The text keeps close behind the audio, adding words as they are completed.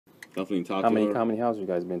Definitely talk to her. How many houses you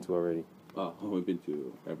guys been to already? We've been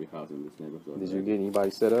to every house in this neighborhood. Did you get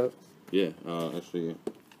anybody set up? Yeah, actually.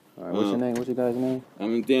 All right, what's your name? What's your guy's name?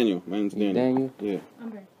 I'm Daniel. My name's Daniel. Daniel? Yeah.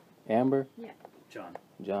 Amber? Yeah. John?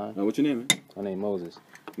 What's your name, man? My name Moses.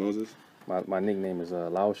 Moses? My nickname is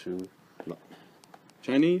Lao Shu.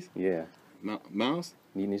 Chinese? Yeah. Mouse?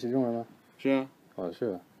 你是中文吗？是啊。哦，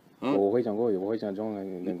是。我会讲国语，我会讲中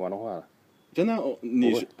文跟广东话了。真的？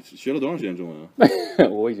你学了多长时间中文啊？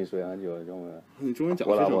我已经学了很久了中文了。你中文讲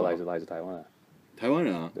我老婆来自台湾。台湾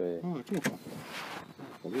人啊？对。啊，这么好。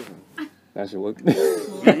好厉害。但是我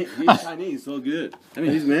He's Chinese so good. I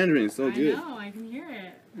mean, his Mandarin is so good. I know, I can hear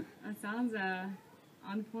it. That sounds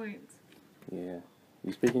on point. Yeah.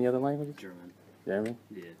 You speak any other languages? German. German?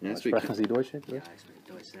 Yeah. Sprechen Sie Deutsch? Ja, ich spreche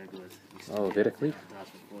Deutsch sehr gut. Oh, wirklich?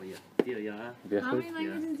 Ja. How many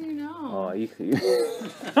languages do you know? Oh, ich. Do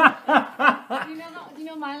you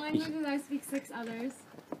know my languages? I speak 6 others.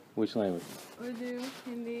 Which language? Urdu,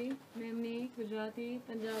 Hindi, Memni, Gujarati,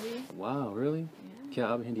 Punjabi. Wow, really? Yeah. क्या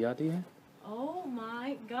आप हिंदी आती है? Oh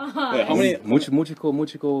my god. Wait, how many? मुझको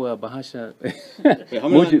भाषा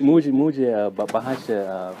मुझे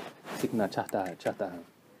भाषा सीखना चाहता है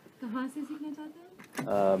कहाँ से सीखना चाहते हैं?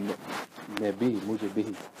 मैं भी मुझे भी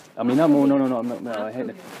I mean no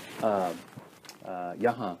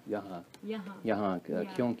यहाँ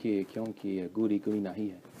क्योंकि गुड़ी नहीं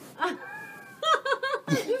है.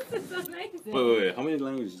 This is amazing. Wait. How many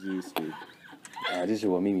languages do you speak? 这是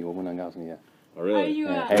我秘密，我不能告诉你的。 Oh, really?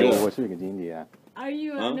 Are you 我是一个间谍啊。Are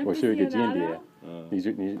you a 我是一个间谍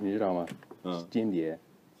aficionado?，你知道吗？间谍。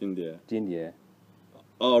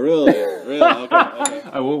Oh, really? Really? Okay.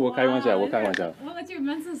 哎，我开玩笑。 Well, what's your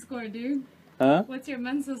Mensa score, dude? Huh? What's your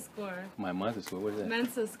Mensa score? My Mensa score. What is that?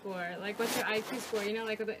 Mensa score. Like, what's your IQ score? You know,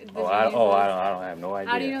 like, the I don't have no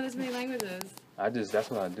idea. How do you know this many languages? That's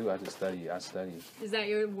what I do. I just study. Is that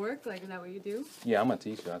your work? Like, is that what you do? Yeah, I'm a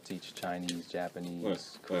teacher. I teach Chinese,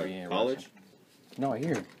 Japanese, Korean, college? Russian. No,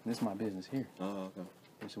 here. This is my business here. Oh, okay.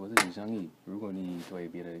 这是我自己生意。如果你对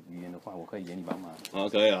别的语言的话，我可以给你帮忙。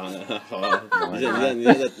可以啊，好啊。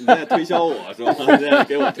你在推销我是吧？你在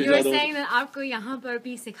给我推销 You were 东西。 saying that आपको यहाँ पर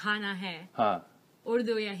भी सिखाना है. हाँ.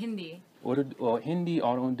 उर्दू या हिंदी? हिंदी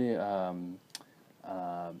और उर्दू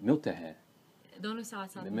मिलते हैं. दोनों साथ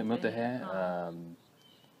मिलते हैं.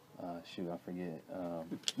 Shoot, I forget.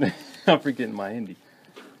 I'm forgetting my Hindi.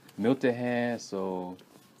 मिलते हैं, so.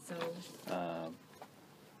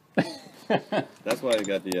 That's why I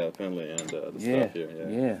got the family and the stuff here.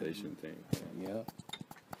 Yeah. Station thing. Yeah.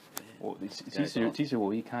 其实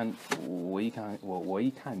我一看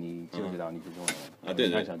你就知道你是中国人啊，对，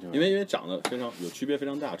因为长得非常有区别非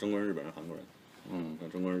常大，中国人、日本人、韩国人，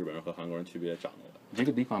中国人、日本人和韩国人区别长得。这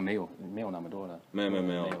个地方没有那么多了。没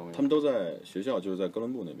有，他们都在学校，就是在哥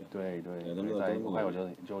伦布那边。对，他们在还有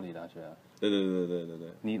州立大学。对。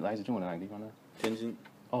你来自中国的哪个地方呢？天津。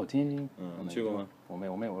哦，天津。你去过吗？我没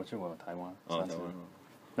有，我去过台湾。台湾。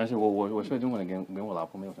但是我学中文跟我老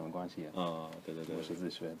婆没有什么关系啊。对。我是自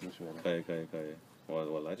学的。可以。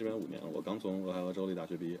我来这边5年了，我刚从俄亥俄州立大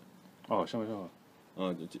学毕业。哦，什么时候？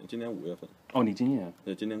今年5月份。哦，你今年？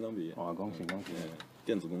对，今年刚毕业。哇，恭喜！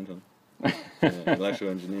电子工程。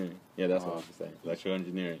Electrical engineering. Yeah, that's what I was saying. Electrical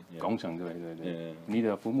engineering. 工程，对。你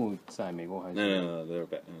的父母在美国还是？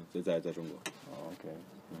在中国。OK。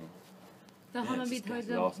तो हम अभी थोड़ी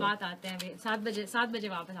देर बाद आते हैं. 7 बजे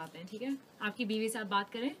वापस आते हैं, ठीक है? आपकी बीवी से आप बात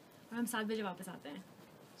करें और हम 7 बजे वापस आते हैं.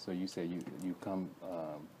 So you say you come.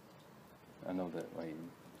 I know that. Like,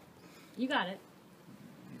 you got it.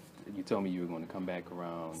 You told me you were going to come back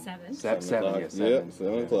around 7. 7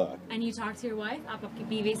 o'clock. And you talk to your wife. आप आपकी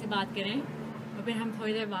बीवी से बात करें और फिर हम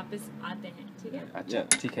थोड़ी देर वापस आते हैं, ठीक है? अच्छा,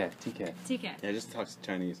 ठीक है. Yeah, just talk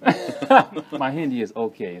Chinese. My Hindi is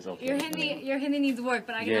okay. It's okay. Your Hindi needs work,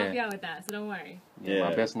 but I can help you out with that, so don't worry. Yeah.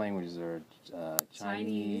 My best languages are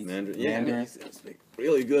Chinese, Mandarin. Yeah, I speak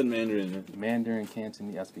really good Mandarin. Mandarin,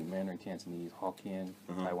 Cantonese. I speak Mandarin, Cantonese, Hokkien,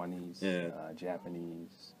 Taiwanese,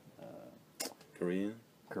 Japanese,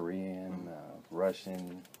 Korean,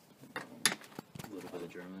 Russian. A little bit of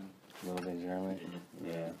German.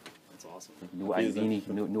 Yeah. That's awesome. New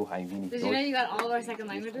Haivini. Did you know you got all of our second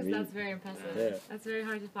languages? That's very impressive. Yeah. That's very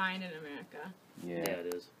hard to find in America. Yeah,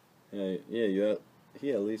 it is. Yeah.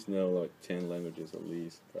 He at least know like 10 languages at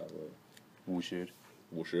least, probably.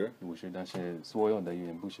 50，但是所有的语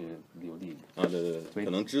言不是流利的。对，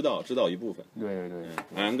可能知道一部分。对。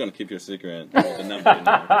I'm gonna keep your secret. The number.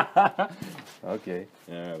 Okay.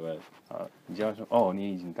 Yeah, but. 你这样说哦，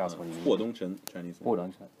你已经告诉我你。霍东城 Chinese. 霍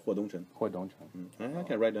东城。I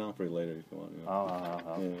can write down for you later if you want.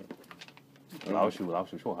 好。老鼠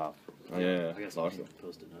绰號。Oh, yeah. I got some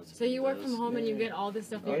post-it notes. So you work from home and you get all this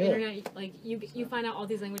stuff on your internet. Like you find out all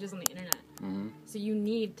these languages on the internet. So you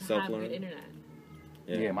need to have good internet.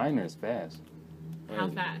 Yeah, my internet's fast. How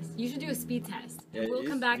fast? You should do a speed test. Yeah, we'll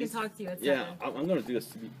come back and talk to you at 7. Yeah, I'm gonna do a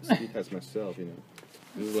speed test myself. You know,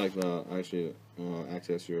 this is like actually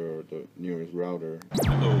access the nearest router.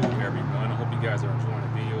 Hello everyone. I hope you guys are enjoying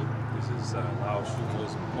the video. This is Lao Shu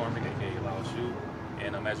McCormick, aka Lao Shu,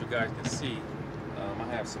 and as you guys can see,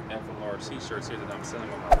 I have some FLR t-shirts here that I'm selling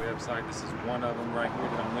on my website. This is one of them right here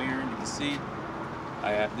that I'm wearing. You can see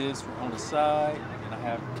I have this on the side, and I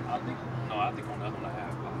think on the other one I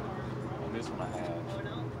have. On this one I have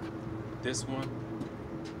this one,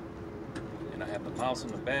 and I have the mouse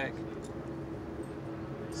in the back.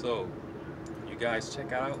 So you guys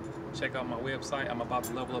check out my website. I'm about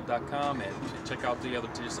to levelup.com, and check out the other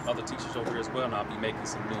t-shirts over here as well. And I'll be making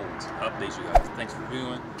some new ones. Update you guys. Thanks for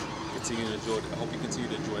viewing. Continue to enjoy. I hope you continue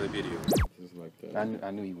to enjoy the video. Just like that. I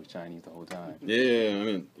knew he was Chinese the whole time. Yeah, I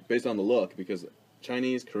mean, based on the look, because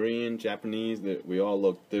Chinese, Korean, Japanese, we all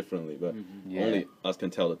look differently, but only us can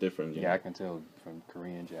tell the difference. Yeah, I can tell from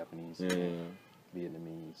Korean, Japanese,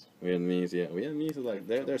 Vietnamese. Vietnamese is like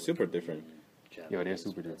they're super different. Yo, they're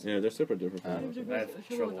super different. Yeah, they're super different. I have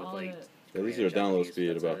trouble with like. At least your download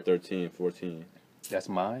speed about 13, 14. That's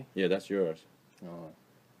mine? Yeah, that's yours. Oh.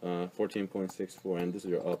 14.64, and this is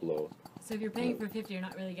your upload. So if you're paying for 50, you're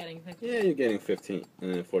not really getting 50. Yeah, you're getting 15,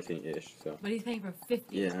 and then 14-ish. So. But he's paying for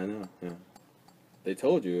 50. Yeah, I know. Yeah. They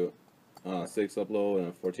told you 6 upload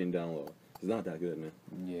and 14 download. It's not that good, man.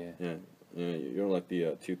 Yeah. Yeah. You're like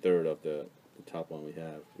the 2/3 of the top one we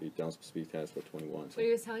have. We down speed test for 21. So. What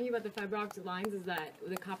he was telling you about the fiber optic lines is that with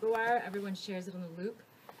the copper wire, everyone shares it on the loop.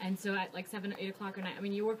 And so at like 7 or 8 o'clock at night, I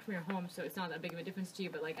mean, you work from your home, so it's not that big of a difference to you.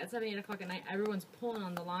 But like at 7, 8 o'clock at night, everyone's pulling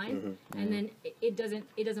on the line, and then it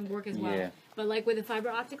doesn't work as well. Yeah. But like with a fiber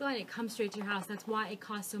optic line, it comes straight to your house. That's why it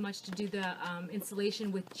costs so much to do the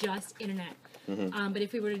installation with just internet. But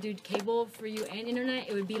if we were to do cable for you and internet,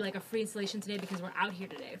 it would be like a free installation today because we're out here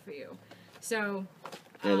today for you. So.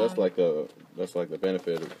 Yeah, that's like the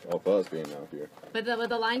benefit of us being out here. But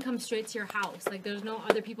the line comes straight to your house. Like there's no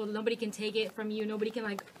other people. Nobody can take it from you. Nobody can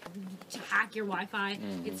like hack your Wi-Fi.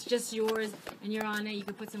 It's just yours, and you're on it. You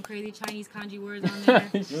can put some crazy Chinese kanji words on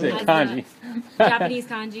there. Kanji. Japanese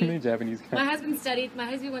kanji. Japanese kanji. My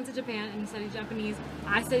husband went to Japan and studied Japanese.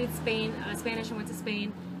 I studied Spanish and went to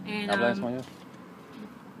Spain. And ¿Hablas español?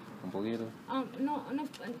 Un poquito. No,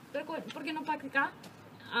 pero porque no practica.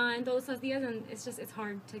 En todos los días, and it's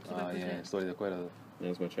hard to keep up with it. Estoy de acuerdo. Yeah,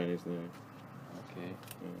 that's my Chinese name. Okay.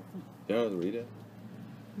 You know how to read it?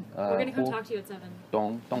 We're gonna come talk to you at 7.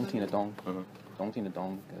 东听得懂，东听得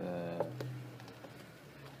懂。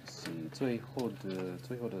是最后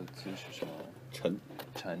的字是什么？辰。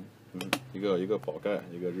辰。一个宝盖，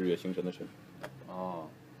一个日月星辰的辰。哦。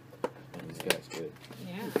This guy's good.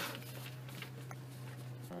 Yeah.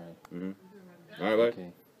 All right. All right, bye.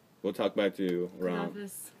 Okay. We'll talk back to you around.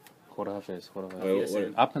 خداحافظ.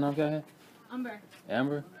 آپ کا نام کیا ہے؟ Amber.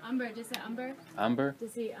 Just say Amber. Amber. To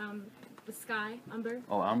see the sky. Amber.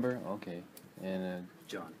 Oh, Amber. Okay. And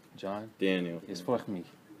John. Daniel. It's Fahmi.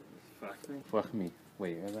 Fahmi.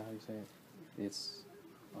 Wait, is that how you say it? It's.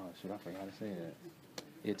 Oh shit! I forgot how to say that.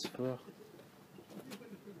 It's Fah.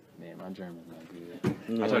 Man, my German's not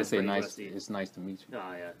good. I try to say nice. It's nice to meet you.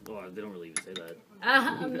 Oh yeah. Well, they don't really even say that.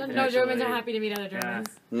 No Germans are happy to meet other Germans.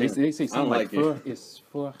 They say something like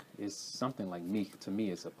Fah. It's something like me. To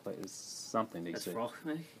me, it's something they say.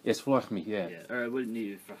 Fahmi? It's Fahmi, yeah. Or it wouldn't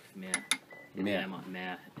need Fahmi. Meh.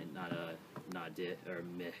 And not dit or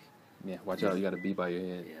meh. Yeah, watch out, you got a bee by your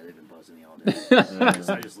head. Yeah, they've been buzzing me all day.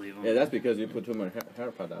 So I just leave them. Yeah, that's because you put too much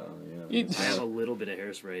hair product on. You know. I have a little bit of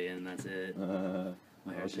hairspray and that's it.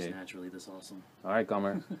 My hair's just naturally this awesome. All right,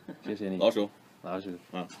 Gomer. 谢谢你。老鼠。All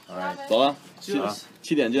right. 走了。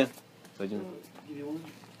7点见。再见。 Give you one?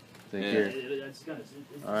 Take care.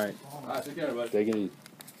 All right. Take care, everybody. Take it easy.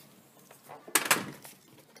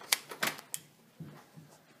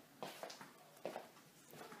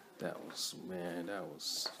 That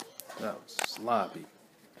was sloppy.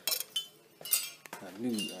 I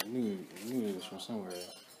knew it was from somewhere.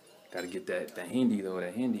 Gotta get that Hindi though.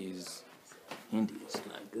 That Hindi is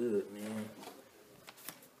not good, man.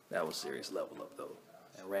 That was serious level up though.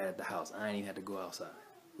 And right at the house, I ain't even had to go outside.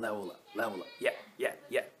 Level up. Yeah.